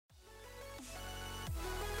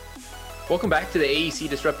Welcome back to the AEC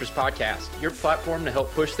Disruptors Podcast, your platform to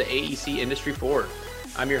help push the AEC industry forward.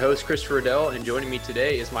 I'm your host, Christopher Riddell, and joining me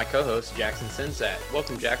today is my co-host, Jackson Sensat.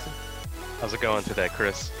 Welcome, Jackson. How's it going today,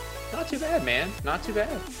 Chris? Not too bad, man. Not too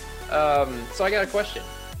bad. So I got a question.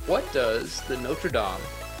 What does the Notre Dame,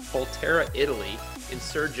 Volterra, Italy, and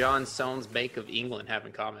Sir John Soane's Bank of England have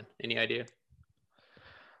in common? Any idea?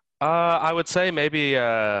 I would say maybe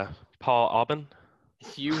Paul Aubin.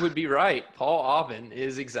 You would be right. Paul Aubin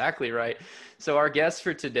is exactly right. So our guest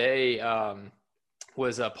for today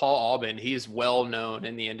was Paul Aubin. He's well known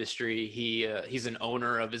in the industry. He's an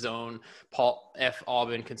owner of his own Paul F.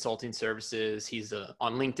 Aubin Consulting Services. He's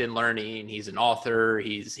on LinkedIn Learning. He's an author.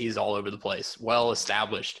 He's all over the place, well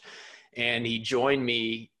established. And he joined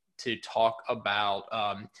me to talk about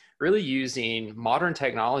really using modern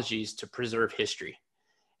technologies to preserve history.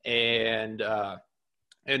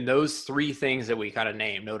 And those three things that we kind of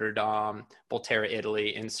named, Notre Dame, Volterra,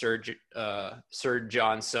 Italy, and Sir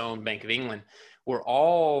John Soane, Bank of England, were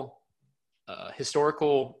all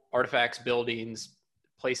historical artifacts, buildings,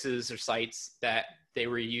 places or sites that they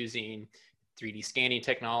were using 3D scanning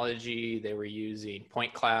technology, they were using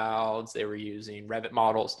point clouds, they were using Revit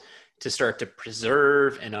models to start to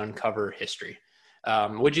preserve and uncover history.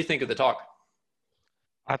 What'd you think of the talk?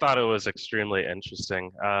 I thought it was extremely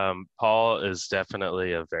interesting. Paul is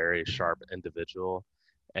definitely a very sharp individual,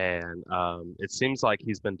 and it seems like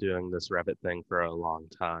he's been doing this Revit thing for a long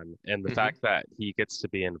time. And the fact that he gets to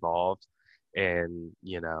be involved in,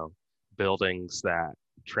 buildings that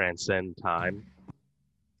transcend time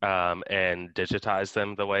and digitize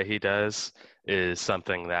them the way he does is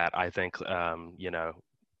something that I think,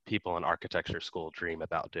 people in architecture school dream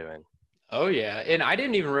about doing. Oh, yeah. And I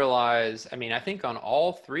didn't even realize, I think on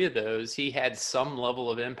all three of those, he had some level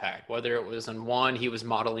of impact, whether it was on one, he was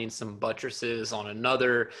modeling some buttresses, on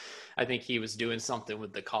another, I think he was doing something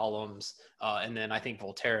with the columns. And then I think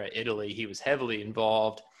Volterra, Italy, he was heavily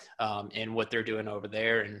involved in what they're doing over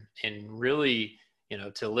there. And really,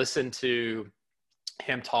 to listen to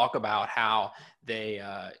him talk about how they,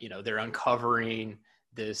 they're uncovering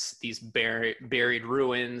these buried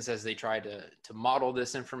ruins as they try to model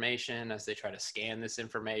this information, as they try to scan this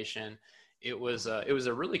information. It was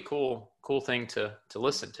a really cool thing to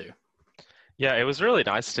listen to. Yeah, it was really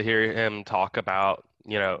nice to hear him talk about,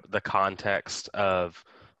 the context of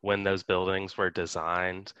when those buildings were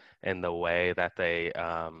designed and the way that they,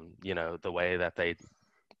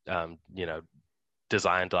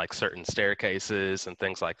 designed like certain staircases and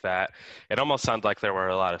things like that. It almost sounded like there were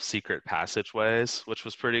a lot of secret passageways, which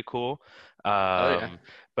was pretty cool.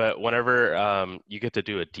 But whenever you get to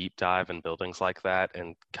do a deep dive in buildings like that,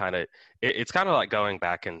 and it's kind of like going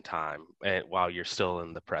back in time and while you're still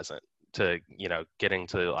in the present, to getting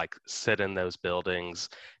to like sit in those buildings.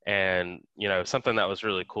 And something that was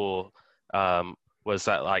really cool was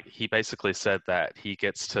that like he basically said that he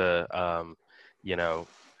gets to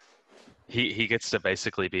he gets to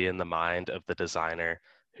basically be in the mind of the designer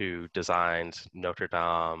who designed Notre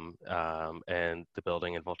Dame and the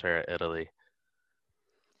building in Volterra, Italy.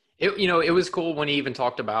 It was cool when he even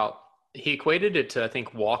talked about, he equated it to, I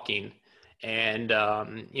think, walking. And,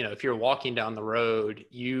 if you're walking down the road,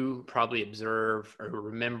 you probably observe or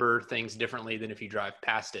remember things differently than if you drive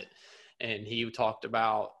past it. And he talked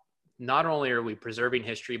about, not only are we preserving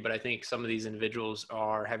history, but I think some of these individuals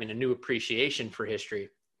are having a new appreciation for history.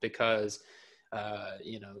 Because,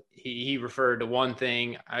 he referred to one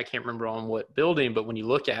thing, I can't remember on what building, but when you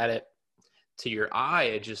look at it to your eye,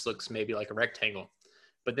 it just looks maybe like a rectangle.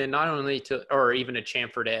 But then not only or even a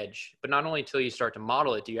chamfered edge, but not only till you start to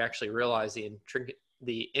model it, do you actually realize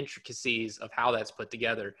the intricacies of how that's put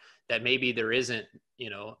together, that maybe there isn't,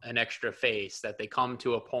 an extra face, that they come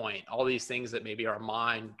to a point, all these things that maybe our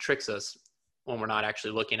mind tricks us when we're not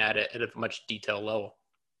actually looking at it at a much detailed level.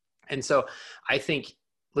 And so I think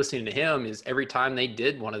listening to him is every time they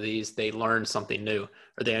did one of these, they learned something new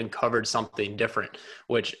or they uncovered something different,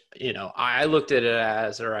 which, I looked at it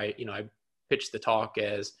as, or I pitched the talk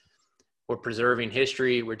as, we're preserving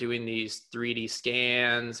history. We're doing these 3D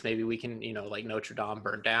scans. Maybe we can, like Notre Dame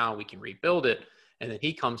burned down, we can rebuild it. And then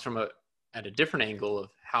he comes from at a different angle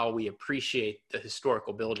of how we appreciate the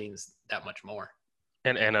historical buildings that much more.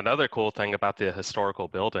 And another cool thing about the historical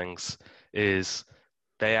buildings is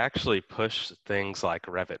they actually push things like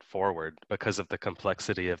Revit forward because of the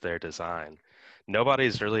complexity of their design.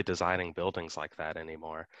 Nobody's really designing buildings like that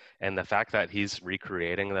anymore. And the fact that he's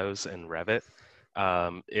recreating those in Revit,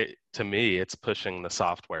 to me, it's pushing the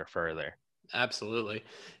software further. Absolutely.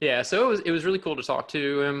 Yeah. So it was really cool to talk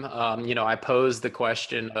to him. I posed the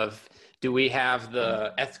question of, do we have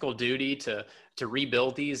the ethical duty to to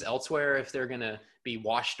rebuild these elsewhere if they're going to be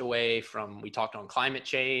washed away from, we talked on climate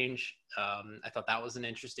change. I thought that was an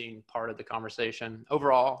interesting part of the conversation.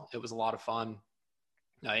 Overall, it was a lot of fun.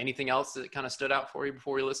 Anything else that kind of stood out for you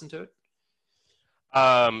before we listened to it?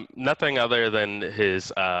 Nothing other than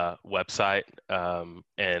his website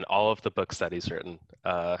and all of the books that he's written.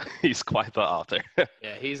 He's quite the author.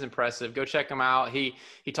 Yeah, he's impressive. Go check him out. He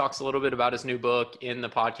talks a little bit about his new book in the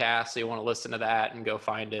podcast, so you want to listen to that and go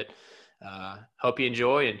find it. Hope you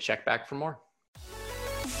enjoy and check back for more.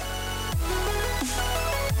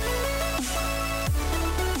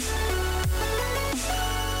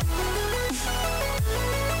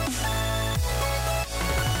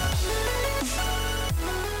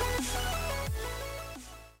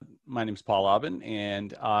 My name is Paul Aubin,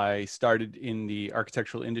 and I started in the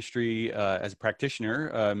architectural industry as a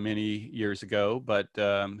practitioner many years ago, but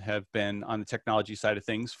have been on the technology side of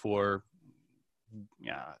things for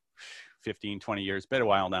 15, 20 years, been a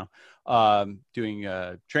while now,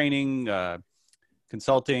 doing training,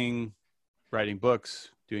 consulting, writing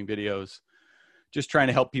books, doing videos, just trying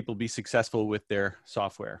to help people be successful with their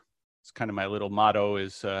software. It's kind of my little motto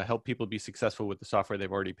is help people be successful with the software they've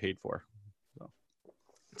already paid for.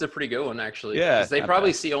 It's a pretty good one, actually. Yeah. They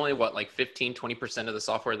probably see only like 15, 20% of the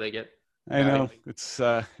software they get. I know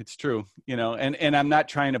it's true, and I'm not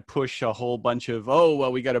trying to push a whole bunch of,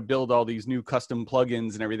 we got to build all these new custom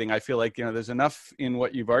plugins and everything. I feel like, there's enough in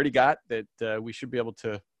what you've already got that we should be able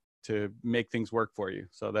to make things work for you.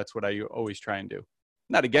 So that's what I always try and do.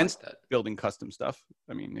 Not against building custom stuff.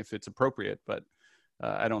 I mean, if it's appropriate, but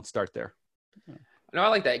I don't start there. No, I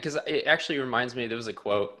like that because it actually reminds me, there was a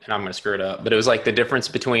quote, and I'm going to screw it up, but it was like the difference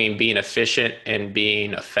between being efficient and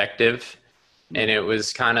being effective. And it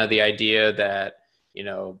was kind of the idea that,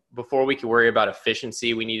 before we could worry about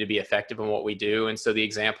efficiency, we need to be effective in what we do. And so the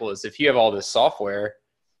example is, if you have all this software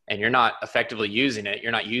and you're not effectively using it,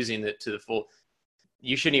 you're not using it to the full,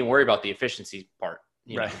 you shouldn't even worry about the efficiency part.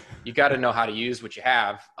 Right. You got to know how to use what you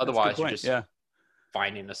have. Otherwise, you're just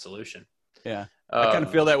finding a solution. Yeah. I kind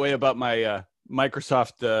of feel that way about my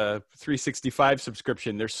Microsoft 365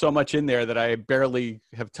 subscription. There's so much in there that I barely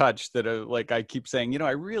have touched that I keep saying,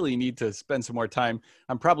 I really need to spend some more time.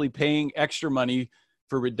 I'm probably paying extra money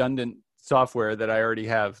for redundant software that I already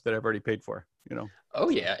have, that I've already paid for, Oh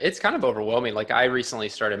yeah. It's kind of overwhelming. Like I recently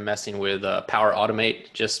started messing with Power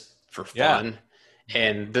Automate just for fun. Yeah.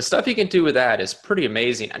 And the stuff you can do with that is pretty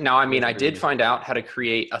amazing. Now, I mean, I did find out how to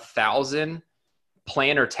create 1,000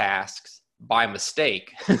 planner tasks by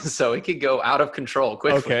mistake. So it could go out of control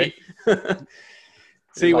quickly. Okay.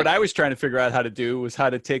 See, what I was trying to figure out how to do was how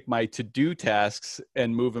to take my to-do tasks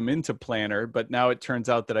and move them into Planner. But now it turns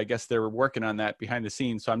out that I guess they were working on that behind the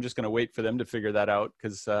scenes. So I'm just going to wait for them to figure that out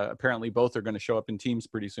because apparently both are going to show up in Teams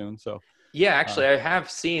pretty soon. So yeah, actually, I have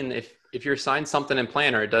seen if you're assigned something in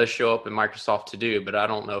Planner, it does show up in Microsoft To Do, but I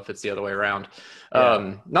don't know if it's the other way around.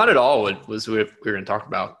 Yeah. Not at all what we were going to talk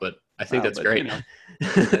about, but I think that's great.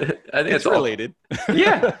 I think it's related.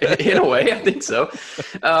 Yeah, in a way, I think so.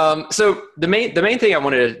 So the main thing I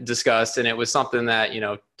wanted to discuss, and it was something that,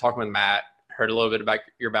 talking with Matt, heard a little bit about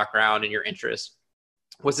your background and your interest,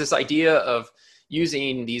 was this idea of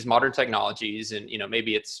using these modern technologies, and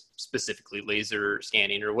maybe it's specifically laser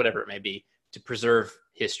scanning or whatever it may be, to preserve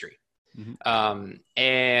history. Mm-hmm.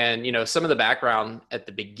 And some of the background at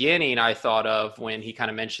the beginning I thought of when he kind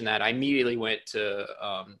of mentioned that, I immediately went to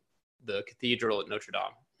the cathedral at Notre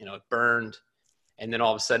Dame. It burned, and then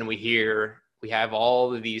all of a sudden we have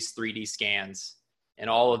all of these 3D scans and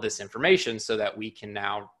all of this information so that we can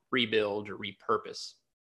now rebuild or repurpose.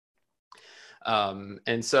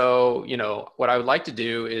 And so, what I would like to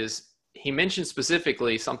do is, he mentioned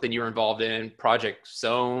specifically something you were involved in, Project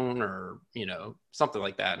Zone, or, something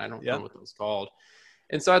like that. And I don't know what that was called.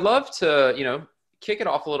 And so I'd love to, kick it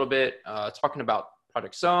off a little bit, talking about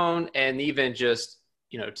Project Zone, and even just,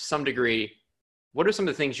 to some degree, what are some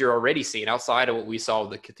of the things you're already seeing outside of what we saw with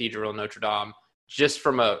the Cathedral of Notre Dame, just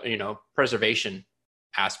from a, preservation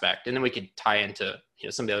aspect? And then we could tie into,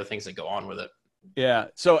 some of the other things that go on with it. Yeah.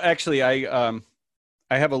 So actually I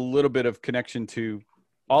have a little bit of connection to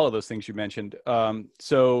all of those things you mentioned.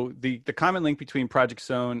 So the common link between Project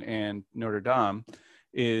Zone and Notre Dame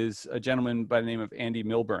is a gentleman by the name of Andy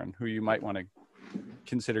Milburn, who you might want to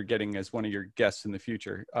consider getting as one of your guests in the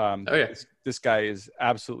future. This guy is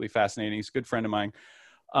absolutely fascinating. He's a good friend of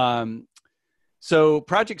mine. So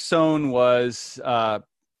Project Zone was,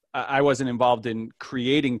 I wasn't involved in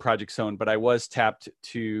creating Project Zone, but I was tapped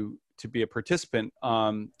to be a participant.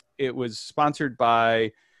 It was sponsored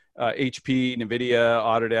by HP, NVIDIA,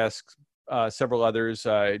 Autodesk, several others.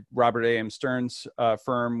 Robert A.M. Stern's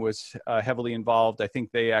firm was heavily involved. I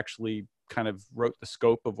think they actually kind of wrote the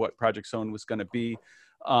scope of what Project Zone was going to be.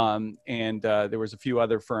 And there was a few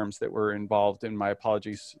other firms that were involved, and my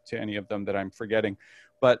apologies to any of them that I'm forgetting.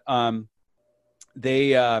 But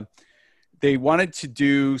they wanted to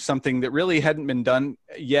do something that really hadn't been done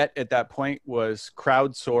yet at that point, was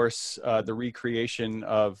crowdsource the recreation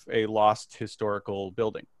of a lost historical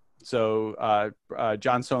building. So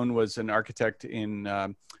John Soane was an architect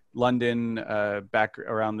in London back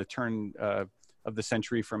around the turn of the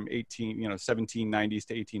century, from 1790s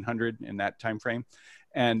to 1800 in that time frame.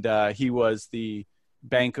 And he was the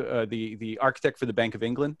architect for the Bank of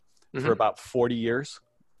England for about 40 years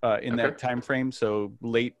in that time frame. So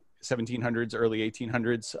late 1700s, early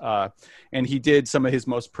 1800s. And he did some of his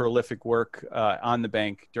most prolific work on the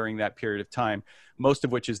bank during that period of time, most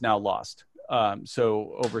of which is now lost.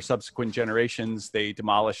 So over subsequent generations, they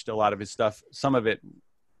demolished a lot of his stuff, some of it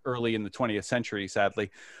early in the 20th century, sadly.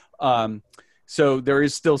 So there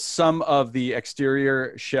is still some of the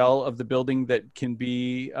exterior shell of the building that can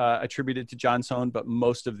be attributed to John Soane, but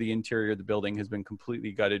most of the interior of the building has been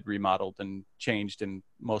completely gutted, remodeled, and changed, and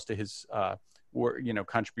most of his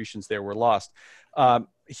contributions there were lost.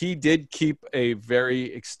 He did keep a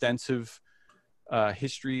very extensive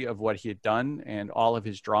history of what he had done, and all of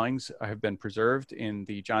his drawings have been preserved in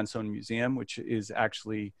the John Soane Museum, which is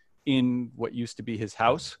actually in what used to be his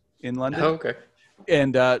house in London. Oh, okay.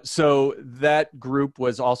 And so that group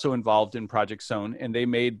was also involved in Project Zone, and they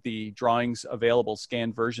made the drawings available,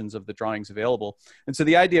 scanned versions of the drawings available. And so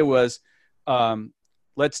the idea was,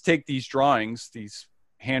 let's take these drawings, these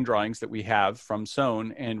hand drawings that we have from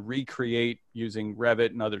Soane, and recreate using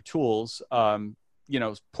Revit and other tools,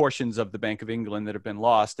 portions of the Bank of England that have been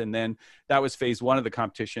lost. And then that was phase one of the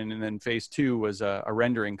competition. And then phase two was a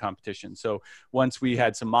rendering competition. So once we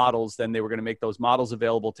had some models, then they were going to make those models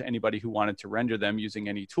available to anybody who wanted to render them using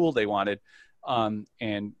any tool they wanted.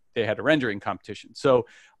 And they had a rendering competition. So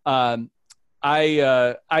I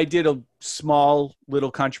did a small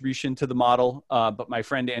little contribution to the model, but my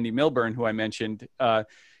friend Andy Milburn, who I mentioned,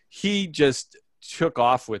 he just took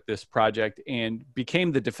off with this project and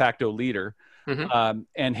became the de facto leader.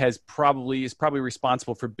 And is probably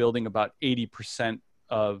responsible for building about 80%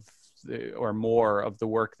 or more of the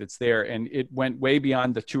work that's there. And it went way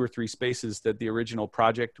beyond the 2 or 3 spaces that the original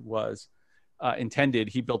project was intended.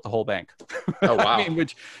 He built the whole bank. Oh, wow. I mean,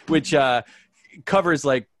 which covers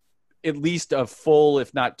like at least a full,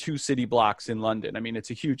 if not 2 city blocks in London. I mean,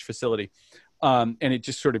 it's a huge facility. And it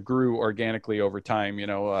just sort of grew organically over time,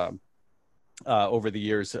 over the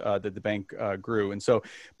years that the bank grew. And so,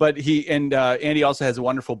 but Andy also has a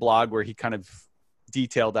wonderful blog where he kind of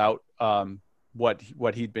detailed out what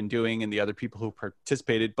he'd been doing and the other people who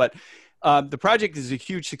participated. But the project is a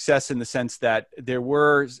huge success in the sense that there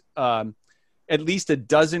were at least a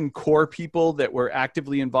dozen core people that were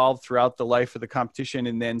actively involved throughout the life of the competition,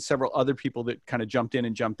 and then several other people that kind of jumped in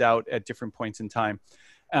and jumped out at different points in time.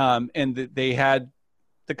 And they had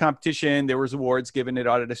the competition. There was awards given at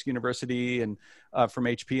Autodesk University and from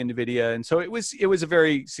HP and NVIDIA. And so it was a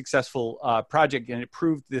very successful project, and it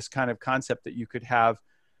proved this kind of concept that you could have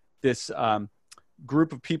this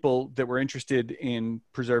group of people that were interested in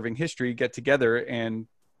preserving history get together and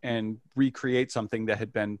recreate something that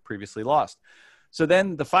had been previously lost. So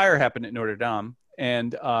then the fire happened at Notre Dame,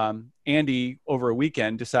 and Andy, over a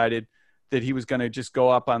weekend, decided that he was going to just go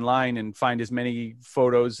up online and find as many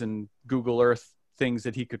photos and Google Earth things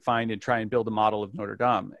that he could find and try and build a model of Notre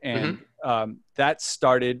Dame. And that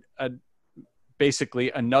started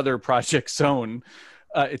basically another Project Zone.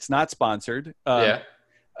 It's not sponsored.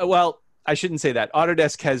 Well, I shouldn't say that.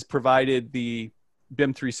 Autodesk has provided the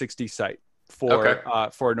BIM 360 site for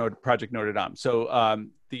Project Notre Dame. So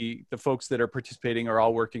the folks that are participating are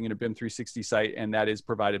all working in a BIM 360 site, and that is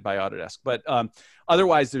provided by Autodesk. But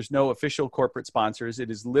otherwise, there's no official corporate sponsors. It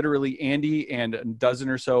is literally Andy and a dozen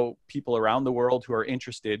or so people around the world who are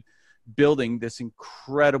interested building this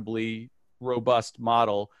incredibly robust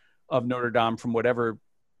model of Notre Dame from whatever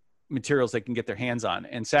materials they can get their hands on.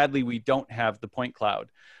 And sadly, we don't have the point cloud.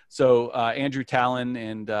 So Andrew Tallon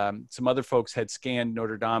and some other folks had scanned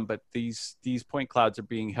Notre Dame, but these point clouds are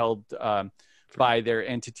being held by their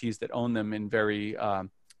entities that own them in very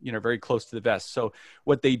close to the vest. So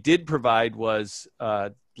what they did provide was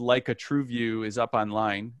like a TrueView is up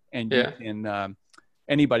online, and you can,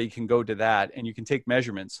 anybody can go to that and you can take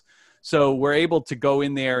measurements. So we're able to go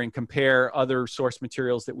in there and compare other source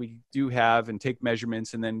materials that we do have and take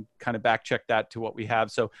measurements and then kind of back check that to what we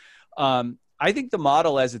have. So I think the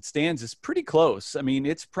model as it stands is pretty close. I mean,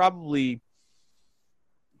 it's probably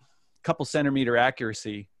a couple centimeter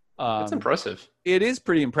accuracy. That's impressive. It is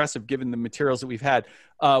pretty impressive given the materials that we've had.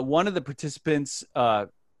 One of the participants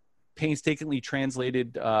painstakingly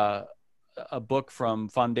translated a book from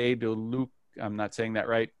Fondé de Luc. I'm not saying that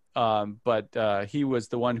right. But he was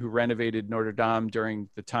the one who renovated Notre Dame during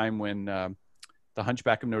the time when The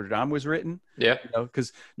Hunchback of Notre Dame was written. Yeah.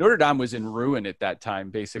 Because Notre Dame was in ruin at that time,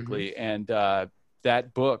 basically. And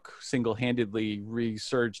that book single-handedly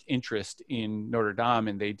resurged interest in Notre Dame,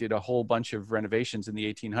 and they did a whole bunch of renovations in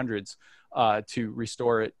the 1800s to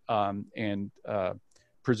restore it and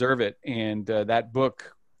preserve it. And that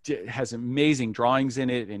book has amazing drawings in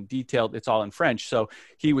it and detailed. It's all in French. So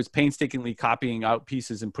he was painstakingly copying out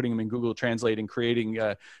pieces and putting them in Google Translate and creating,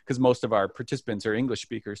 because most of our participants are English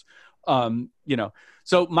speakers.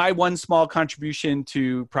 So my one small contribution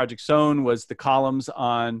to Project Zone was the columns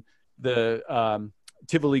on the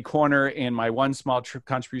Tivoli corner, and my one small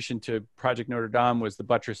contribution to Project Notre Dame was the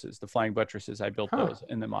buttresses, the flying buttresses. I built those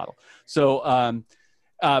in the model. So,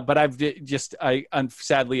 but I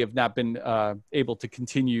sadly have not been able to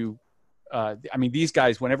continue. I mean, these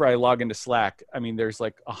guys, whenever I log into Slack, I mean, there's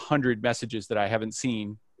like 100 messages that I haven't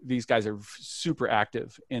seen. These guys are super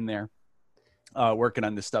active in there working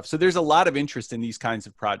on this stuff. So there's a lot of interest in these kinds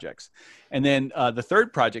of projects. And then the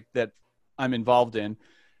third project that I'm involved in,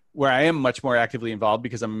 where I am much more actively involved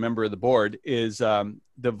because I'm a member of the board, is the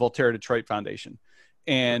Volterra Detroit Foundation.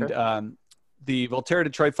 And the Volterra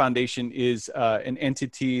Detroit Foundation is an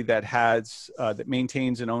entity that that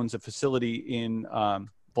maintains and owns a facility in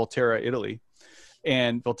Volterra, Italy.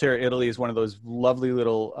 And Volterra, Italy is one of those lovely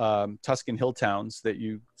little Tuscan hill towns that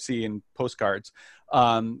you see in postcards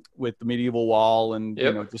with the medieval wall and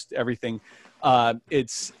just everything.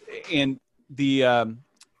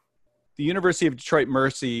 The University of Detroit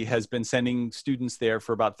Mercy has been sending students there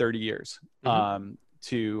for about 30 years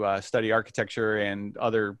to study architecture and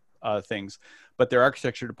other things. But their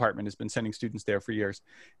architecture department has been sending students there for years.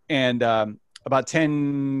 And about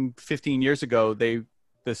 10, 15 years ago, the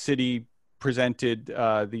city presented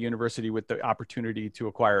the university with the opportunity to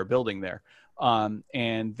acquire a building there.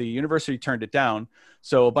 And the university turned it down.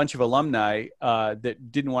 So a bunch of alumni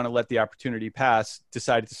that didn't want to let the opportunity pass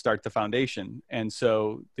decided to start the foundation. And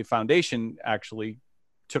so the foundation actually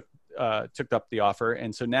took up the offer.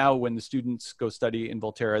 And so now when the students go study in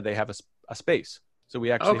Volterra, they have a space. So we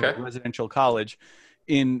actually have a residential college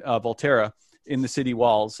in Volterra in the city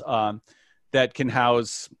walls that can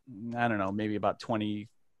house, I don't know, maybe about 20,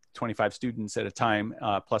 25 students at a time,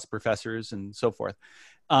 plus professors and so forth.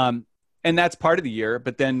 And that's part of the year,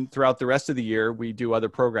 but then throughout the rest of the year, we do other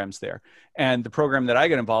programs there. And the program that I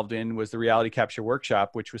got involved in was the Reality Capture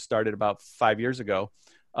Workshop, which was started about 5 years ago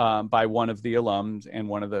by one of the alums and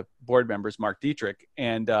one of the board members, Mark Dietrich.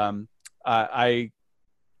 And I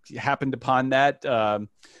happened upon that.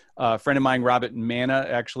 A friend of mine, Robert Manna,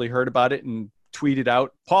 actually heard about it and tweeted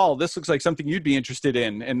out, "Paul, this looks like something you'd be interested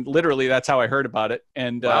in." And literally, that's how I heard about it.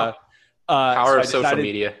 And wow. Power of social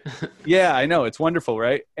media. Yeah, I know. It's wonderful,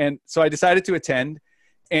 right? And so I decided to attend.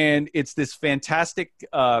 And it's this fantastic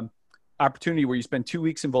opportunity where you spend 2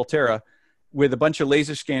 weeks in Volterra with a bunch of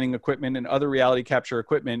laser scanning equipment and other reality capture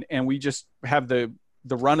equipment. And we just have the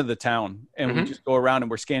run of the town. And we just go around and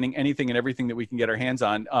we're scanning anything and everything that we can get our hands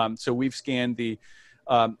on. So we've scanned the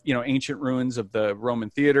ancient ruins of the Roman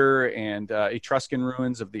theater and Etruscan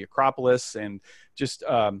ruins of the Acropolis and just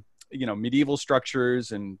medieval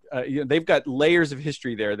structures, and they've got layers of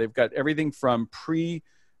history there. They've got everything from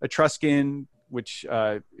pre-Etruscan, which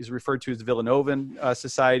is referred to as the Villanovan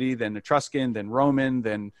society, then Etruscan, then Roman,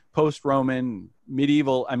 then post-Roman,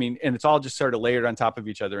 medieval. I mean, and it's all just sort of layered on top of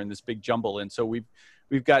each other in this big jumble. And so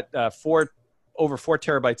we've got over 4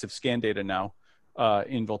 terabytes of scan data now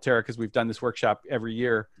in Volterra, because we've done this workshop every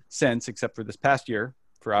year since, except for this past year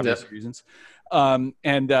for obvious reasons. And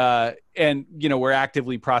we're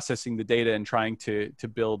actively processing the data and trying to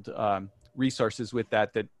build resources with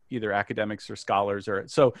that either academics or scholars or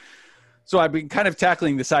so I've been kind of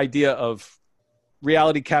tackling this idea of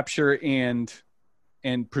reality capture and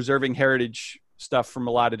preserving heritage stuff from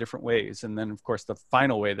a lot of different ways. And then of course the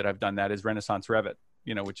final way that I've done that is Renaissance Revit,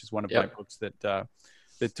 which is one of my books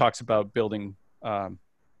that talks about building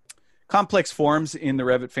complex forms in the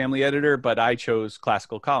Revit family editor, but I chose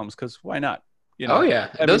classical columns because why not?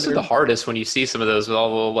 Those are the hardest when you see some of those with all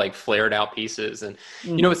the little, like flared out pieces. And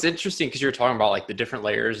it's interesting because you're talking about like the different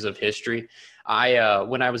layers of history.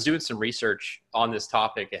 When I was doing some research on this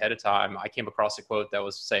topic ahead of time, I came across a quote that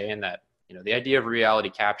was saying that the idea of reality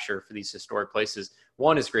capture for these historic places,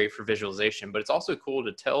 one, is great for visualization, but it's also cool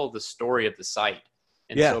to tell the story of the site.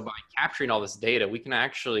 And so by capturing all this data, we can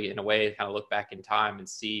actually, in a way, kind of look back in time and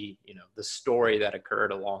see, the story that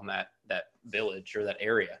occurred along that village or that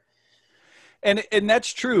area. And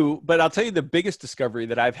that's true, but I'll tell you the biggest discovery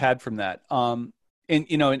that I've had from that. and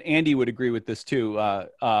and Andy would agree with this too.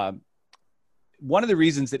 One of the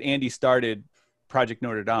reasons that Andy started Project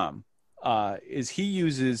Notre Dame is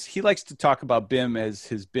he likes to talk about BIM as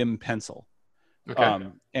his BIM pencil. Okay.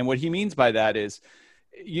 And what he means by that is,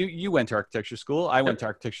 you went to architecture school. I went to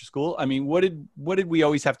architecture school. I mean, what did we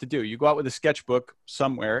always have to do? You go out with a sketchbook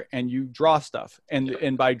somewhere and you draw stuff.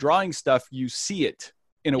 And by drawing stuff, you see it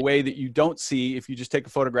in a way that you don't see if you just take a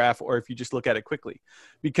photograph or if you just look at it quickly,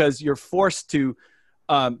 because you're forced to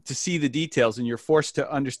see the details and you're forced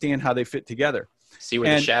to understand how they fit together. See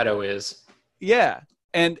where the shadow is. Yeah.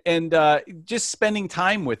 And just spending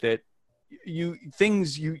time with it, you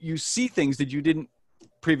see things that you didn't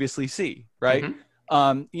previously see. Right.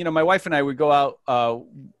 Mm-hmm. My wife and I would go out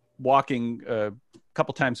walking a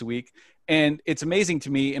couple times a week. And it's amazing to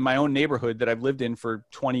me in my own neighborhood that I've lived in for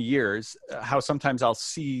 20 years, how sometimes I'll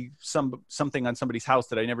see something on somebody's house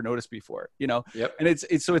that I never noticed before, Yep. And it's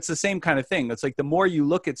the same kind of thing. It's like the more you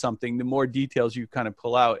look at something, the more details you kind of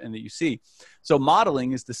pull out and that you see. So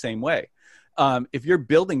modeling is the same way. If you're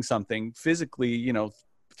building something physically,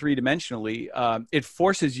 three-dimensionally, it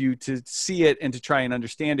forces you to see it and to try and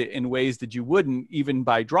understand it in ways that you wouldn't even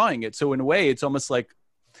by drawing it. So in a way, it's almost like,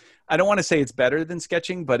 I don't want to say it's better than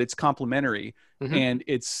sketching, but it's complementary. Mm-hmm. And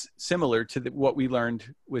it's similar to what we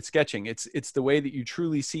learned with sketching. It's the way that you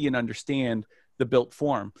truly see and understand the built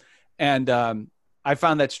form. And I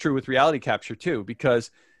found that's true with reality capture too,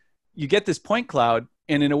 because you get this point cloud,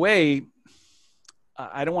 and in a way,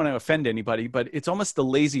 I don't want to offend anybody, but it's almost the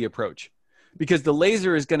lazy approach, because the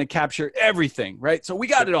laser is going to capture everything, right? So we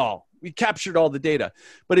got it all. We captured all the data.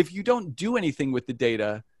 But if you don't do anything with the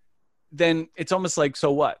data, then it's almost like,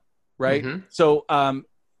 so what? Right. Mm-hmm. So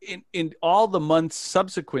in all the months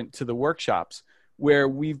subsequent to the workshops where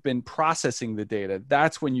we've been processing the data,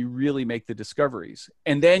 that's when you really make the discoveries.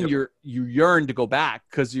 And then you yearn to go back,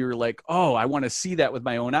 because you're like, oh, I want to see that with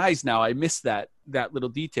my own eyes now. I missed that little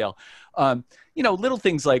detail. Little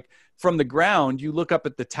things like from the ground, you look up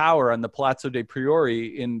at the tower on the Palazzo dei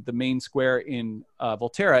Priori in the main square in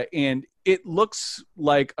Volterra, and it looks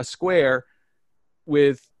like a square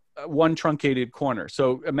with one truncated corner.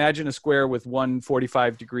 So imagine a square with one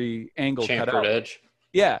 45-degree angle cut out. Edge.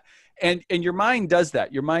 Yeah. And your mind does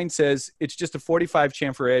that. Your mind says it's just a 45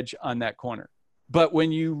 chamfer edge on that corner. But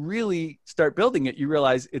when you really start building it, you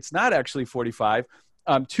realize it's not actually 45.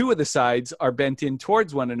 Two of the sides are bent in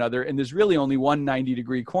towards one another, and there's really only one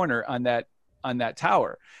 90-degree corner on that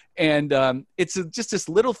tower. And it's just this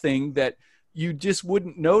little thing that you just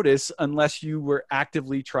wouldn't notice unless you were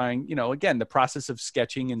actively trying, again, the process of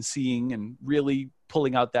sketching and seeing and really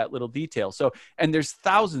pulling out that little detail. So, and there's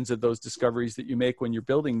thousands of those discoveries that you make when you're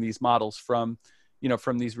building these models from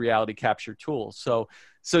these reality capture tools. So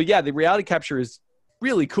yeah, the reality capture is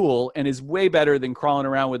really cool and is way better than crawling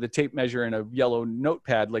around with a tape measure and a yellow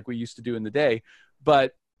notepad like we used to do in the day.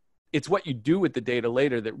 But it's what you do with the data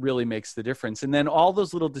later that really makes the difference. And then all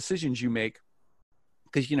those little decisions you make,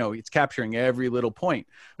 because it's capturing every little point,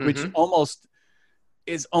 which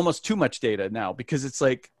is almost too much data now, because it's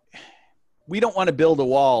like, we don't want to build a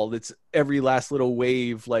wall that's every last little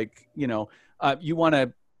wave. Like, you want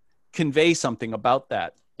to convey something about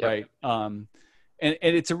that. Yep. Right. And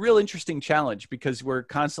it's a real interesting challenge, because we're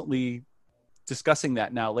constantly discussing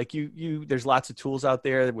that now. Like there's lots of tools out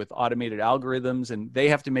there with automated algorithms, and they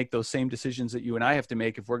have to make those same decisions that you and I have to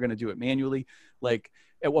make if we're going to do it manually. Like,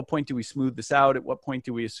 at what point do we smooth this out? At what point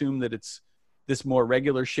do we assume that it's this more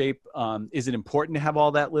regular shape? Is it important to have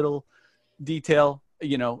all that little detail?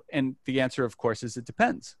 And the answer, of course, is it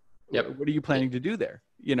depends. Yep. What are you planning to do there?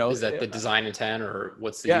 Is that the design intent, or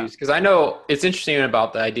what's the use? Because I know it's interesting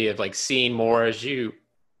about the idea of like seeing more as you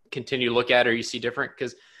continue to look at it, or you see different.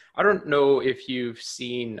 Because I don't know if you've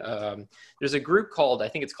seen, there's a group called, I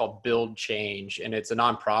think it's called Build Change, and it's a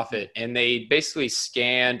nonprofit, and they basically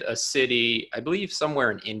scanned a city, I believe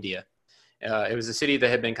somewhere in India. It was a city that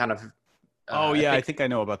had been kind of, I think I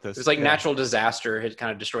know about this. It was like natural disaster had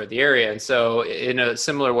kind of destroyed the area. And so in a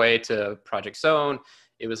similar way to Project Zone,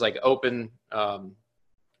 it was like open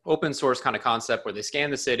source kind of concept where they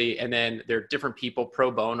scan the city, and then there are different people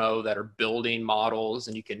pro bono that are building models,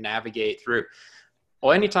 and you can navigate through.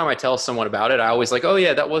 Well, anytime I tell someone about it, I always like, oh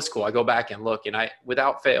yeah, that was cool. I go back and look, and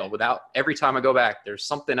every time I go back, there's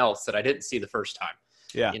something else that I didn't see the first time.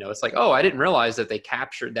 Yeah. It's like, oh, I didn't realize that they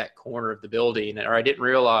captured that corner of the building, or I didn't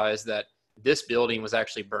realize that this building was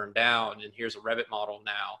actually burned down, and here's a Revit model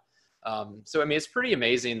now. So, I mean, it's pretty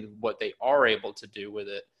amazing what they are able to do with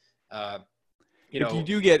it. If you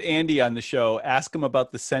do get Andy on the show, ask him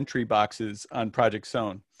about the Sentry boxes on Project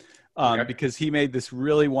Zone. Okay. because he made this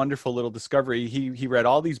really wonderful little discovery. He read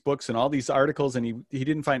all these books and all these articles, and he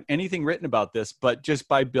didn't find anything written about this, but just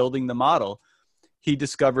by building the model, he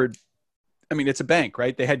discovered, I mean, it's a bank,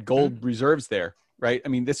 right? They had gold reserves there, right? I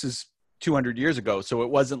mean, this is 200 years ago. So it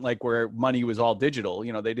wasn't like where money was all digital.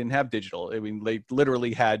 You know, they didn't have digital. I mean, they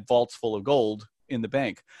literally had vaults full of gold in the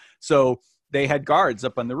bank. So they had guards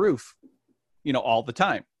up on the roof, you know, all the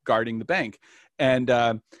time guarding the bank.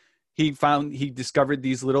 And he discovered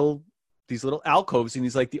these little alcoves, and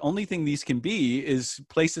he's like, the only thing these can be is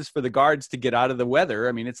places for the guards to get out of the weather.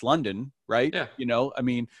 I mean, it's London, right? Yeah. You know, I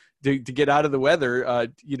mean, to get out of the weather,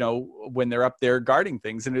 you know, when they're up there guarding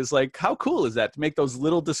things. And it's like, how cool is that to make those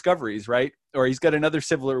little discoveries, right? Or he's got another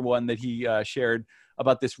similar one that he shared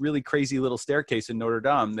about this really crazy little staircase in Notre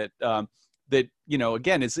Dame that, you know,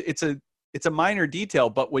 again, it's a minor detail,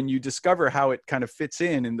 but when you discover how it kind of fits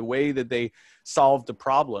in the way that they solved the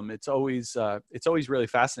problem, it's always really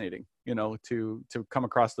fascinating, you know, to come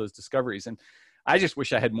across those discoveries. And I just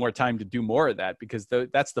wish I had more time to do more of that, because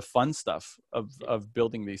that's the fun stuff of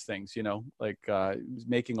building these things, you know, like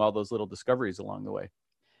making all those little discoveries along the way.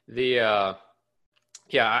 It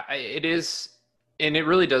is. And it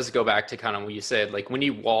really does go back to kind of what you said, like when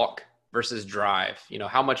you walk versus drive, you know,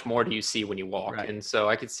 how much more do you see when you walk? Right. And so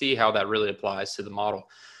I could see how that really applies to the model.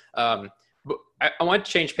 But I want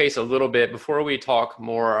to change pace a little bit before we talk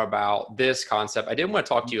more about this concept. I did want to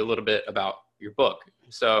talk to you a little bit about your book.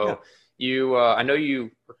 So I know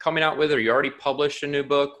you were coming out with, or you already published a new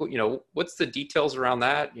book. You know, what's the details around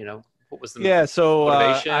that? You know, what was the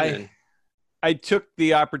motivation? I took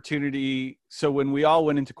the opportunity. So when we all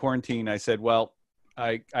went into quarantine, I said, well,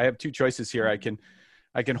 I have two choices here. I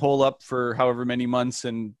can hole up for however many months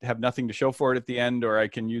and have nothing to show for it at the end, or I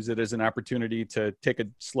can use it as an opportunity to take a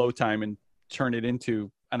slow time and turn it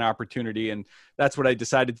into an opportunity. And that's what I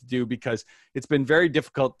decided to do, because it's been very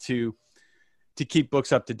difficult to keep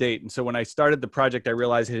books up to date. And so when I started the project, I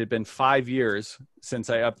realized it had been 5 years since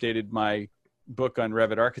I updated my book on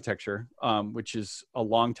Revit architecture, which is a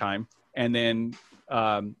long time. And then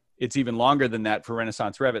it's even longer than that for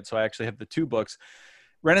Renaissance Revit. So I actually have the two books.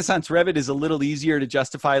 Renaissance Revit is a little easier to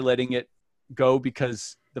justify letting it go,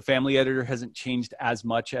 because the family editor hasn't changed as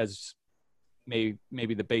much as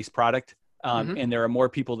maybe the base product. And there are more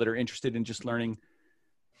people that are interested in just learning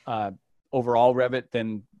overall Revit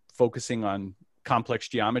than focusing on complex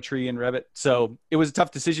geometry in Revit. So it was a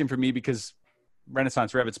tough decision for me, because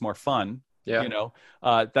Renaissance Revit's more fun. Yeah. You know,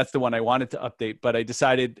 that's the one I wanted to update, but I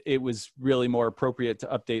decided it was really more appropriate to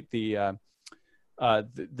update the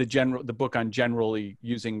book on generally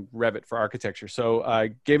using Revit for architecture. So I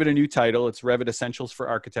gave it a new title. It's Revit Essentials for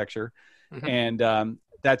Architecture. And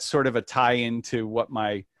that's sort of a tie-in to what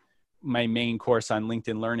my main course on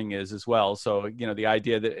LinkedIn Learning is as well. So, you know, the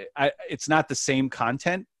idea that it's not the same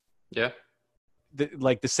content,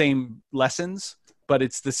 like the same lessons, but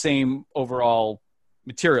it's the same overall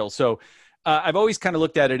material. So I've always kind of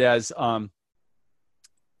looked at it as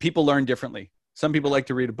people learn differently. Some people like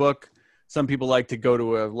to read a book. Some people like to go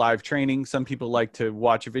to a live training. Some people like to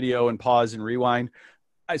watch a video and pause and rewind.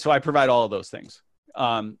 So I provide all of those things.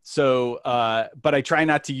 But I try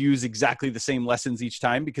not to use exactly the same lessons each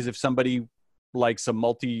time, because if somebody likes a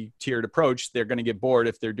multi-tiered approach, they're going to get bored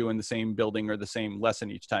if they're doing the same building or the same lesson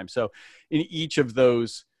each time. So in each of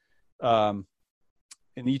those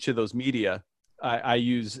media, I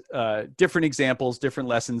use different examples, different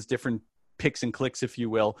lessons, different picks and clicks, if you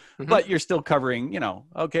will, but you're still covering, you know,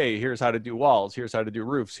 okay, here's how to do walls, here's how to do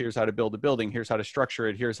roofs, here's how to build a building, here's how to structure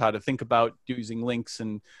it, here's how to think about using links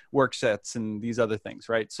and work sets and these other things,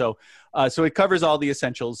 right? So it covers all the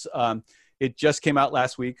essentials. It just came out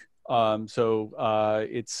last week. So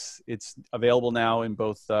it's available now in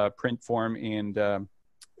both print form and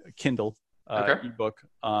Kindle ebook.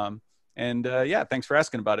 Thanks for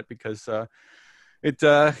asking about it, because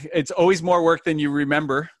it's always more work than you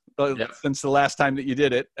remember since the last time that you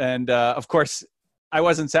did it. And of course, I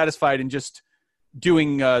wasn't satisfied in just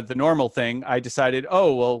doing the normal thing. I decided,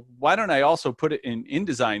 oh, well, why don't I also put it in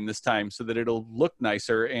InDesign this time so that it'll look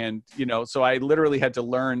nicer? And, you know, so I literally had to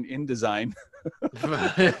learn InDesign,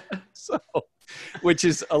 which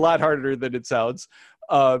is a lot harder than it sounds.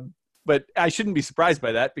 But I shouldn't be surprised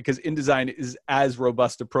by that, because InDesign is as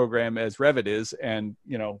robust a program as Revit is. And,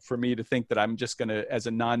 you know, for me to think that I'm just going to, as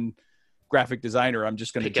a non-graphic designer, I'm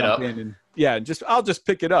just going to jump in and I'll just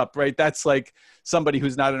pick it up, right? That's like somebody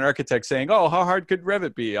who's not an architect saying, oh, how hard could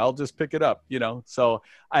Revit be? I'll just pick it up, you know? So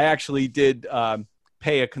I actually did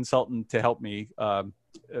pay a consultant to help me,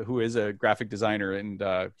 who is a graphic designer, and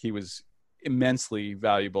he was immensely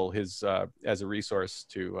valuable as a resource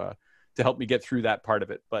to to help me get through that part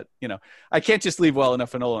of it. But, I can't just leave well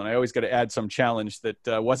enough alone. I always got to add some challenge that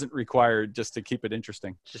wasn't required just to keep it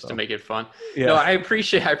interesting. Just to make it fun. Yeah. No, I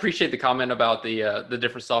appreciate the comment about the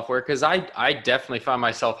different software, because I definitely find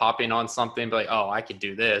myself hopping on something and be like, oh, I could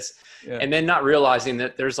do this. Yeah. And then not realizing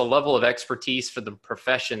that there's a level of expertise for the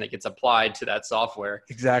profession that gets applied to that software.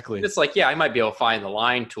 Exactly. And it's like, yeah, I might be able to find the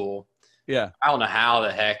line tool. Yeah. I don't know how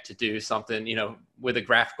the heck to do something, with a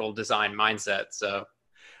graphical design mindset. So,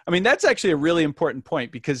 I mean, that's actually a really important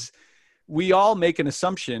point, because we all make an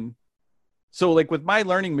assumption. So like with my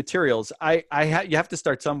learning materials, you have to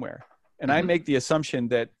start somewhere. And I make the assumption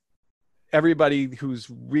that everybody who's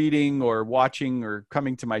reading or watching or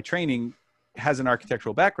coming to my training has an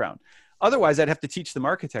architectural background. Otherwise, I'd have to teach them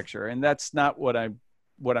architecture. And that's not what I'm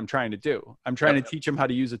trying to do. I'm trying to teach them how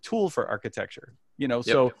to use a tool for architecture,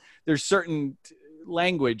 so there's certain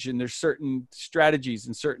language and there's certain strategies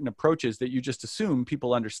and certain approaches that you just assume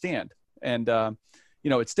people understand. And,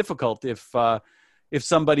 it's difficult if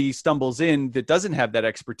somebody stumbles in that doesn't have that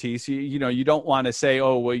expertise. You don't want to say,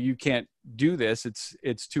 oh, well, you can't do this.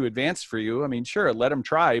 It's too advanced for you. I mean, sure, let them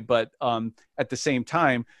try. But at the same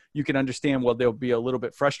time, you can understand, well, they'll be a little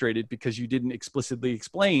bit frustrated because you didn't explicitly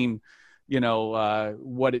explain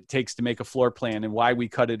what it takes to make a floor plan and why we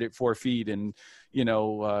cut it at 4 feet and,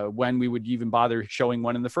 when we would even bother showing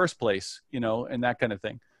one in the first place, and that kind of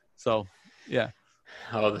thing. So, yeah.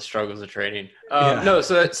 Oh, the struggles of training. No,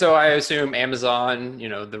 so I assume Amazon,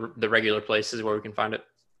 the regular places where we can find it.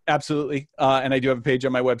 Absolutely. And I do have a page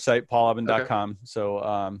on my website, paulaubin.com. Okay.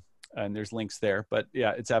 So, and there's links there, but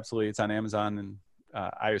yeah, it's on Amazon, and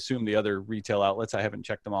I assume the other retail outlets. I haven't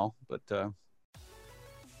checked them all, but, The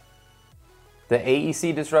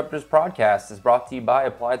AEC Disruptors podcast is brought to you by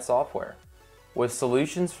Applied Software. With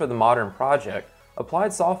solutions for the modern project,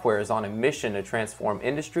 Applied Software is on a mission to transform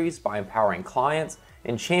industries by empowering clients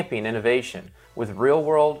and champion innovation with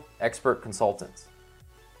real-world expert consultants.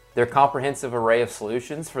 Their comprehensive array of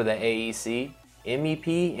solutions for the AEC,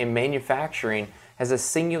 MEP, and manufacturing has a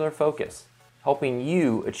singular focus, helping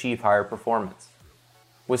you achieve higher performance.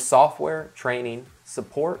 With software, training,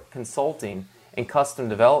 support, consulting, and custom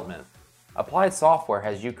development, Applied Software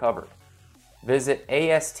has you covered. Visit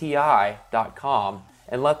ASTI.com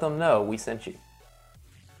and let them know we sent you.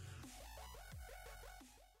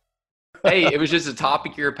 Hey, it was just a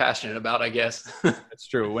topic you're passionate about, I guess. That's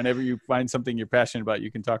true. Whenever you find something you're passionate about,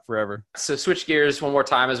 you can talk forever. So switch gears one more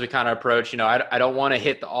time as we kind of approach. I don't want to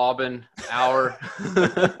hit the Aubin hour.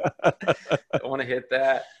 I don't want to hit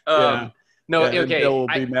that. No, okay. Bill will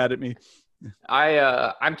be mad at me.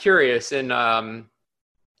 I'm curious, and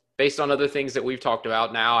based on other things that we've talked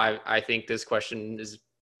about now, I think this question is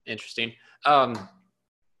interesting. So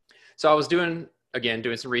I was doing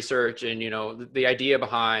some research, and, the idea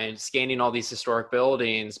behind scanning all these historic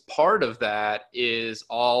buildings, part of that is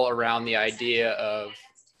all around the idea of,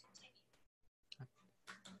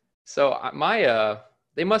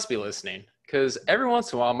 they must be listening, because every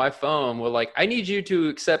once in a while my phone will I need you to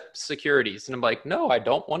accept securities. And I'm like, no, I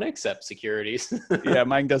don't want to accept securities. Yeah,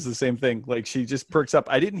 mine does the same thing. She just perks up.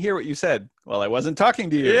 I didn't hear what you said. Well, I wasn't talking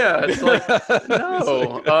to you. Yeah, it's like,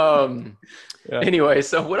 no. Yeah. Anyway,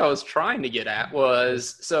 so what I was trying to get at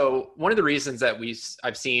was, so one of the reasons that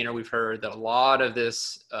I've seen or we've heard that a lot of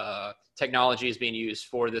this technology is being used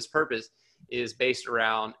for this purpose is based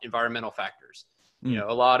around environmental factors.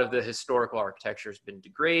 A lot of the historical architecture has been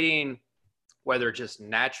degrading, whether just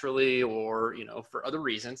naturally or, for other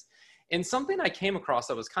reasons. And something I came across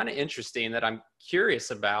that was kind of interesting that I'm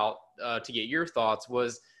curious about to get your thoughts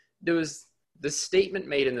was, there was this statement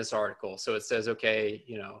made in this article. So it says, okay,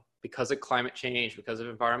 because of climate change, because of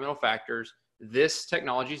environmental factors, this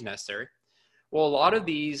technology is necessary. Well, a lot of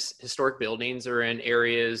these historic buildings are in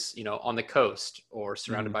areas, on the coast or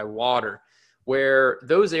surrounded by water, where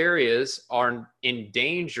those areas are in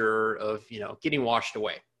danger of, getting washed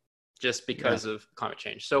away just because of climate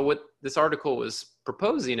change. So what this article was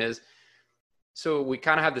proposing is, so we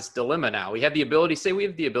kind of have this dilemma now. We have the ability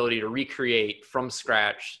to recreate from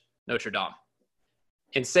scratch Notre Dame,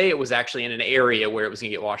 and say it was actually in an area where it was going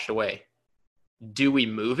to get washed away. Do we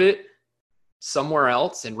move it somewhere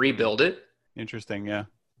else and rebuild it? Interesting, yeah.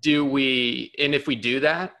 And if we do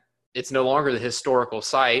that, it's no longer the historical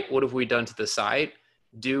site. What have we done to the site?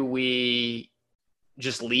 Do we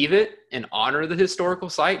just leave it and honor the historical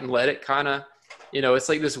site and let it kind of, it's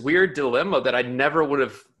like this weird dilemma that I never would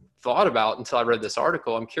have thought about until I read this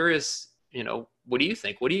article. I'm curious, what do you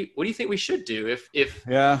think? What do you think we should do if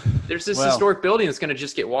there's this historic building that's going to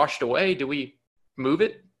just get washed away? Do we move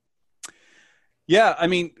it? Yeah, I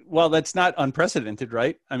mean, well, that's not unprecedented,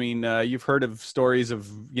 right? I mean, you've heard of stories of,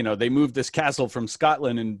 they moved this castle from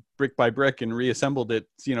Scotland and brick by brick and reassembled it,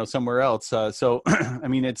 somewhere else. So, I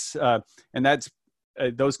mean, and that's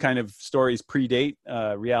those kind of stories predate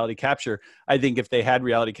reality capture. I think if they had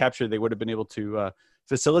reality capture, they would have been able to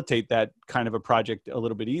facilitate that kind of a project a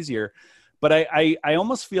little bit easier. But I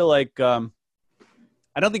almost feel like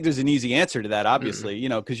I don't think there's an easy answer to that, obviously,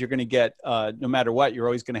 because you're going to get no matter what, you're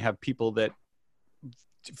always going to have people that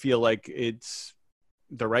feel like it's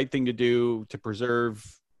the right thing to do to preserve,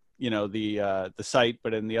 the site.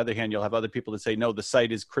 But on the other hand, you'll have other people that say, no, the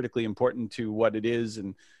site is critically important to what it is.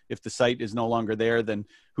 And if the site is no longer there, then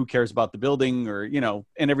who cares about the building or,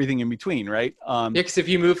 and everything in between. Right. Yeah, because if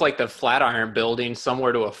you move like the Flatiron building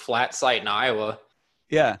somewhere to a flat site in Iowa.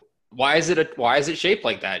 Yeah. Why is it shaped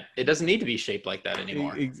like that? It doesn't need to be shaped like that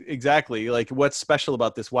anymore. Exactly. Like, what's special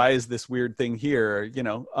about this? Why is this weird thing here?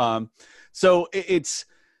 So it's,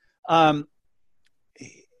 our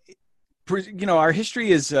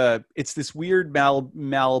history is, it's this weird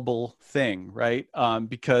malleable thing, right?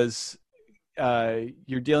 Because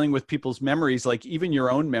you're dealing with people's memories, like even your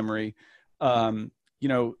own memory.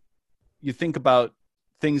 You think about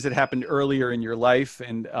things that happened earlier in your life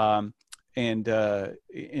and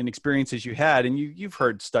experiences you had, and you've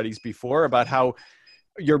heard studies before about how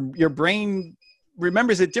your brain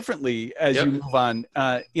remembers it differently as you move on.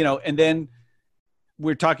 And then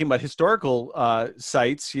we're talking about historical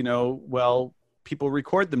sites. Well, people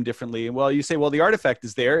record them differently, and well, you say, well, the artifact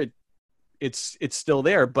is there, it's still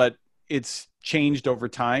there, but it's changed over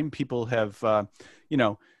time. People have, and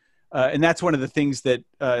that's one of the things that,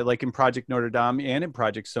 like in Project Notre Dame and in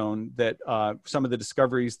Project Zone, that some of the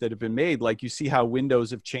discoveries that have been made, like you see how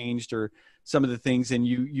windows have changed or some of the things, and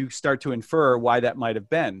you start to infer why that might have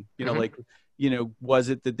been. Was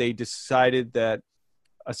it that they decided that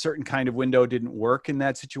a certain kind of window didn't work in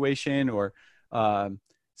that situation, or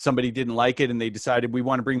somebody didn't like it and they decided we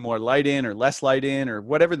want to bring more light in or less light in, or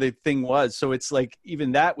whatever the thing was. So it's like,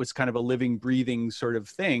 even that was kind of a living, breathing sort of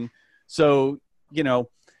thing. So,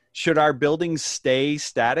 should our buildings stay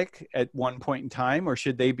static at one point in time, or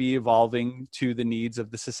should they be evolving to the needs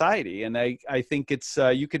of the society? And I think it's,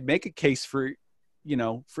 you could make a case for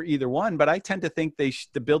either one, but I tend to think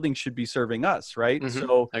the building should be serving us, right? Mm-hmm.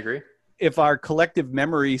 So I agree. If our collective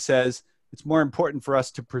memory says it's more important for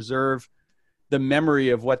us to preserve the memory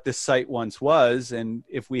of what this site once was, and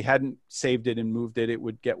if we hadn't saved it and moved it, it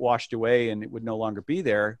would get washed away and it would no longer be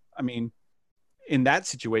there. I mean, in that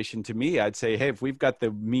situation, to me, I'd say, hey, if we've got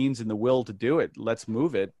the means and the will to do it, let's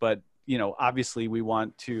move it. But, obviously we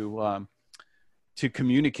want to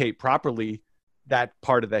communicate properly that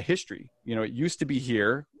part of the history. It used to be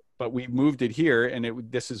here, but we moved it here,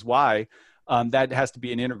 and this is why. That has to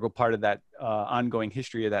be an integral part of that ongoing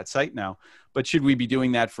history of that site now. But should we be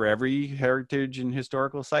doing that for every heritage and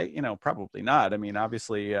historical site? Probably not. I mean,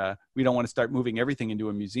 obviously, we don't want to start moving everything into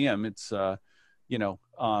a museum. It's, but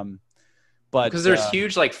because there's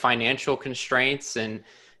huge like financial constraints, and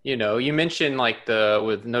you mentioned like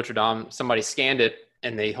with Notre Dame, somebody scanned it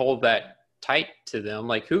and they hold that tight to them.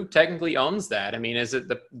 Like, who technically owns that? I mean, is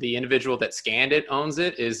it the individual that scanned it owns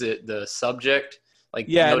it? Is it the subject? Like,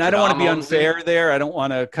 yeah, Notre and I don't want to be Dame owns unfair it? there. I don't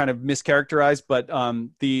want to kind of mischaracterize, but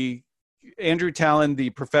the Andrew Tallon, the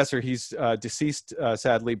professor, he's deceased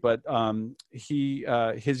sadly, but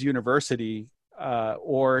his university,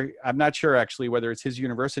 or I'm not sure actually whether it's his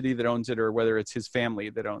university that owns it or whether it's his family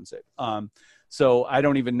that owns it. So I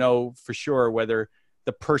don't even know for sure whether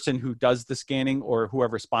the person who does the scanning or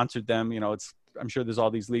whoever sponsored them, I'm sure there's all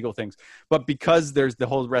these legal things, but because there's the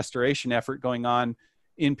whole restoration effort going on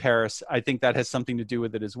in Paris, I think that has something to do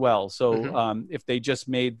with it as well. So if they just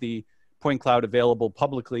made the point cloud available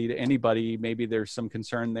publicly to anybody, maybe there's some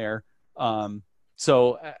concern there.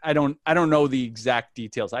 So I don't know the exact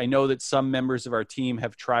details. I know that some members of our team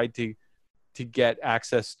have tried to get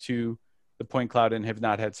access to the point cloud and have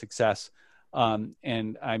not had success.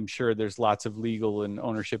 And I'm sure there's lots of legal and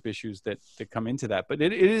ownership issues that come into that. But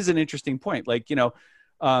it is an interesting point. Like,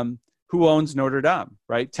 who owns Notre Dame,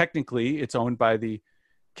 right? Technically, it's owned by the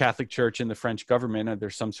Catholic Church and the French government.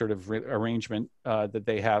 There's some sort of arrangement that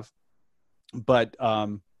they have. But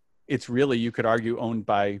it's really, you could argue, owned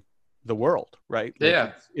by the world, right? Like,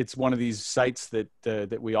 Yeah. It's one of these sites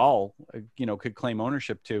that we all, could claim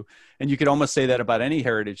ownership to. And you could almost say that about any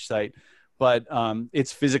heritage site. But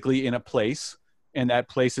it's physically in a place, and that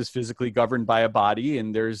place is physically governed by a body,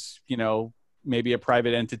 and there's, maybe a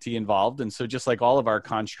private entity involved. And so just like all of our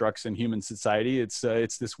constructs in human society, it's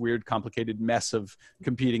this weird, complicated mess of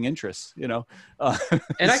competing interests, And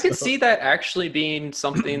I could see that actually being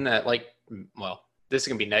something that, like, well, this is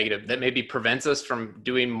going to be negative, that maybe prevents us from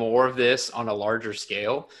doing more of this on a larger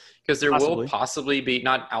scale, because there will possibly be,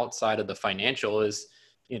 not outside of the financial, is,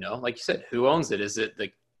 you know, like you said, who owns it? Is it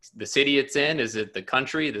the city it's in? Is it the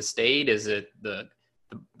country, the state? Is it the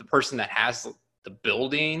person that has the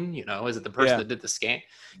building? You know, is it the person that did the scan?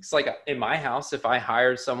 It's like in my house, if I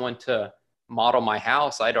hired someone to model my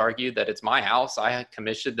house, I'd argue that it's my house. I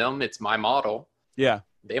commissioned them. It's my model. Yeah.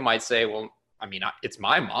 They might say, well, I mean, it's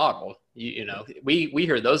my model. You know, we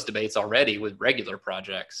hear those debates already with regular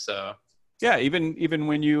projects. So yeah, even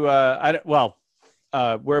when you,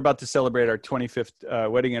 we're about to celebrate our 25th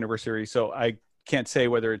wedding anniversary. So I can't say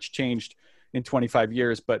whether it's changed in 25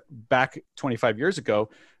 years, but back 25 years ago,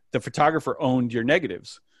 the photographer owned your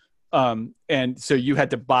negatives. And so you had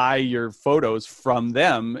to buy your photos from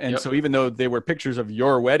them. And so even though they were pictures of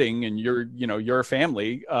your wedding and your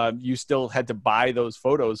family, you still had to buy those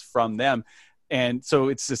photos from them. And so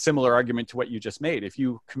it's a similar argument to what you just made. If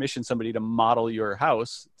you commission somebody to model your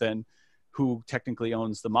house, then who technically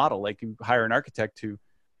owns the model? Like, you hire an architect to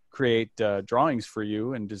create drawings for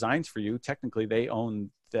you and designs for you. Technically, they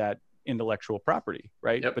own that intellectual property,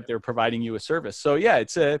 right? But they're providing you a service. So yeah,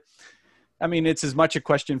 it's as much a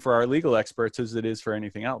question for our legal experts as it is for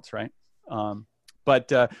anything else, right?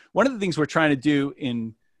 But one of the things we're trying to do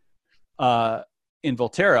in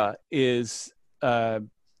Volterra is,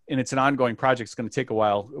 and it's an ongoing project, it's going to take a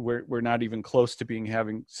while. We're not even close to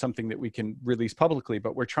having something that we can release publicly,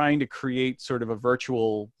 but we're trying to create sort of a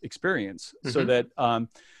virtual experience so that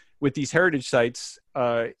with these heritage sites,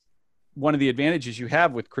 one of the advantages you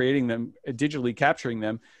have with creating them, digitally capturing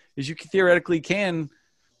them, is you theoretically can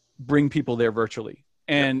bring people there virtually.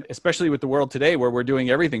 And especially with the world today, where we're doing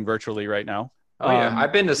everything virtually right now. Oh yeah,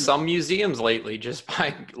 I've been to some museums lately just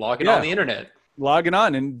by logging on the internet. Logging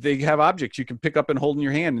on, and they have objects you can pick up and hold in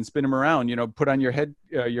your hand and spin them around, you know, put on your head,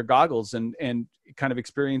 your goggles, and kind of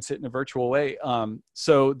experience it in a virtual way.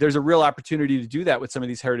 So there's a real opportunity to do that with some of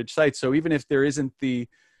these heritage sites. So even if there isn't the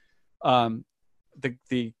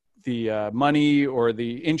money or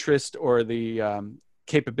the interest or the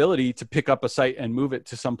capability to pick up a site and move it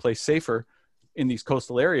to someplace safer in these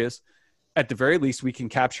coastal areas, at the very least, we can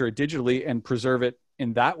capture it digitally and preserve it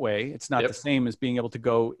in that way. It's not the same as being able to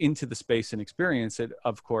go into the space and experience it,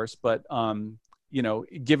 of course, but you know,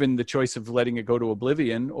 given the choice of letting it go to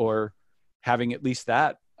oblivion or having at least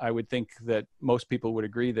that, I would think that most people would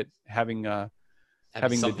agree that having the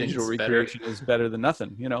digital recreation is better than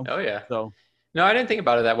nothing, you know? Oh yeah. So no, I didn't think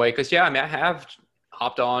about it that way. Cause I have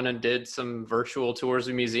hopped on and did some virtual tours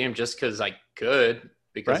of museum just cause I could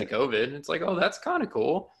because of COVID. It's like, oh, that's kind of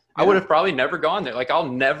cool. Yeah. I would have probably never gone there. Like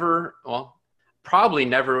probably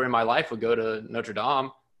never in my life would go to Notre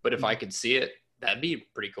Dame, but if I could see it, that'd be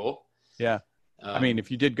pretty cool. Yeah. I mean, if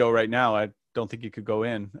you did go right now, I don't think you could go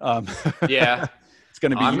in. Yeah. It's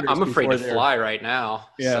going to be, I'm afraid to fly right now.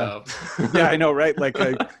 Yeah. So. Yeah, I know. Right. Like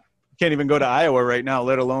I can't even go to Iowa right now,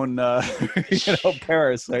 let alone,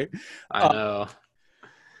 Paris. Right. I know.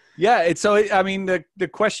 Yeah. I mean, the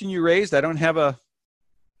question you raised, I don't have a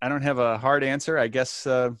hard answer. I guess,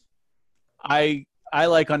 I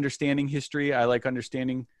like understanding history. I like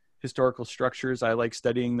understanding historical structures. I like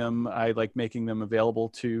studying them. I like making them available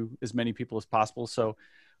to as many people as possible. So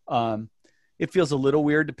it feels a little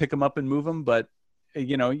weird to pick them up and move them, but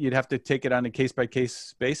you know, you'd have to take it on a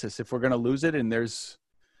case-by-case basis. If we're going to lose it and there's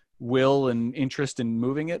will and interest in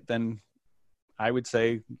moving it, then I would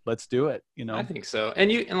say, let's do it. You know, I think so. And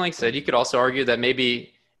like I said, you could also argue that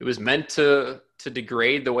maybe it was meant to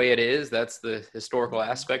degrade the way it is. That's the historical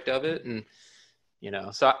aspect of it. And, you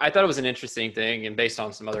know, so I thought it was an interesting thing, and based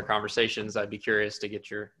on some other conversations, I'd be curious to get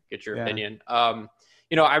your opinion.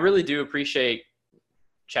 You know, I really do appreciate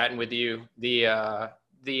chatting with you.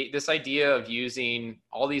 This idea of using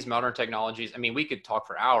all these modern technologies. I mean, we could talk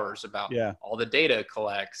for hours about all the data it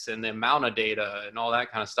collects and the amount of data and all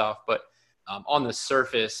that kind of stuff. But on the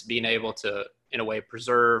surface, being able to, in a way,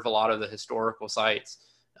 preserve a lot of the historical sites,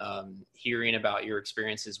 hearing about your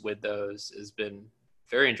experiences with those has been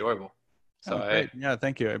very enjoyable. So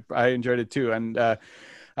thank you. I enjoyed it too. And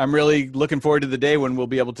I'm really looking forward to the day when we'll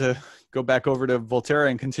be able to go back over to Volterra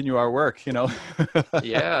and continue our work, you know?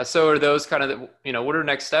 Yeah. So are those kind of, what are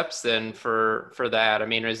next steps then for that? I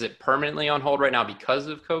mean, is it permanently on hold right now because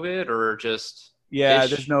of COVID or just? Yeah,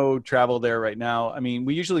 there's no travel there right now. I mean,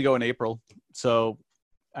 we usually go in April. So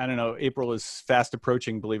I don't know, April is fast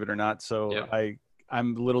approaching, believe it or not. So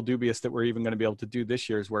I'm a little dubious that we're even going to be able to do this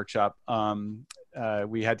year's workshop.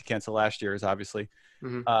 We had to cancel last year's, obviously.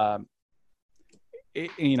 Mm-hmm.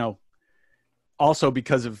 Also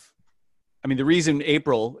because of, the reason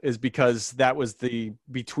April is because that was the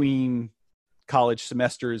between college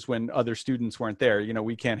semesters when other students weren't there. You know,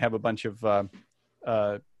 we can't have a bunch of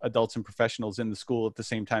adults and professionals in the school at the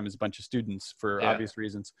same time as a bunch of students for obvious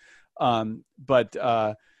reasons. So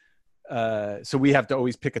we have to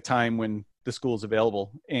always pick a time when the school is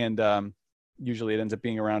available, and usually it ends up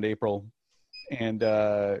being around April. And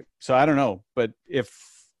so I don't know, but if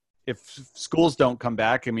schools don't come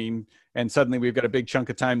back, I mean, and suddenly we've got a big chunk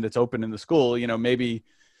of time that's open in the school, you know, maybe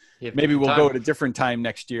we'll go at a different time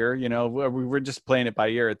next year. You know, we're just playing it by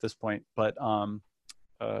ear at this point. But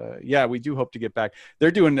yeah, we do hope to get back.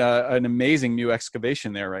 They're doing an amazing new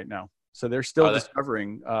excavation there right now. So they're still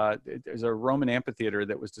discovering. There's a Roman amphitheater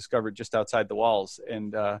that was discovered just outside the walls,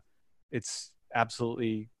 and it's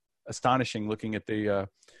absolutely astonishing looking at the.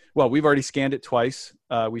 Well, we've already scanned it twice.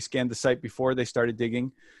 We scanned the site before they started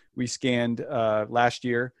digging. We scanned last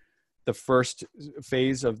year the first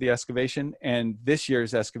phase of the excavation, and this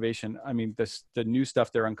year's excavation. I mean, the new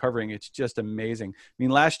stuff they're uncovering, it's just amazing. I mean,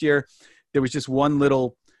 last year there was just one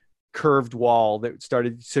little curved wall that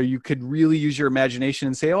started, so you could really use your imagination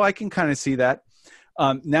and say, oh, I can kind of see that.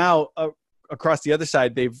 Now across the other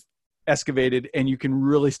side, they've excavated, and you can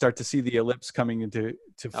really start to see the ellipse coming into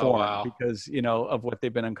form because, you know, of what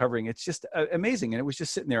they've been uncovering. It's just amazing. And it was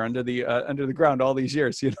just sitting there under the ground all these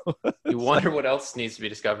years, you know. You wonder what else needs to be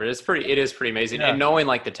discovered. It is pretty amazing. Yeah. And knowing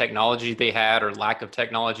like the technology they had or lack of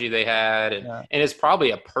technology they had, and it's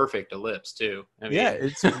probably a perfect ellipse too. I mean, yeah,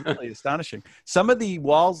 it's really astonishing. Some of the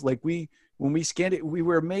walls, like when we scanned it, we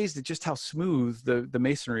were amazed at just how smooth the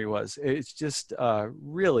masonry was. It's just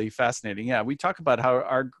really fascinating. Yeah, we talk about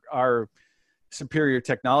how our superior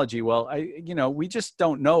technology. Well, we just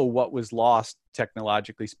don't know what was lost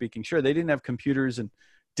technologically speaking. Sure, they didn't have computers and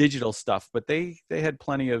digital stuff, but they had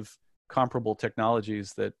plenty of comparable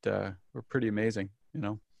technologies that were pretty amazing. You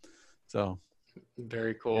know, so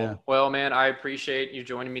very cool. Yeah. Well, man, I appreciate you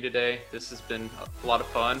joining me today. This has been a lot of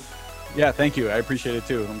fun. Yeah, thank you. I appreciate it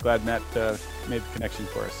too. I'm glad Matt made the connection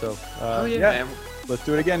for us. So, man. Let's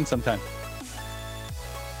do it again sometime.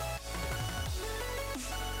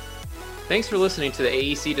 Thanks for listening to the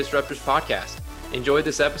AEC Disruptors podcast. Enjoyed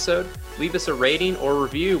this episode? Leave us a rating or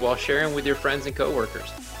review while sharing with your friends and coworkers.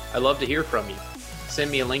 I'd love to hear from you. Send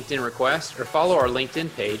me a LinkedIn request or follow our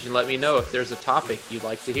LinkedIn page and let me know if there's a topic you'd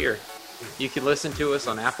like to hear. You can listen to us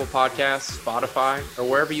on Apple Podcasts, Spotify, or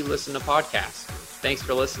wherever you listen to podcasts. Thanks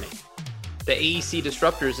for listening. The AEC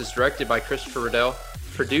Disruptors is directed by Christopher Riddell,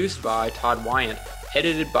 produced by Todd Wyant,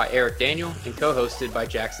 edited by Eric Daniel, and co-hosted by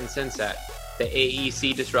Jackson Sensat. The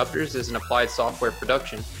AEC Disruptors is an Applied Software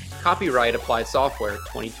production. Copyright Applied Software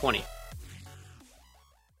 2020.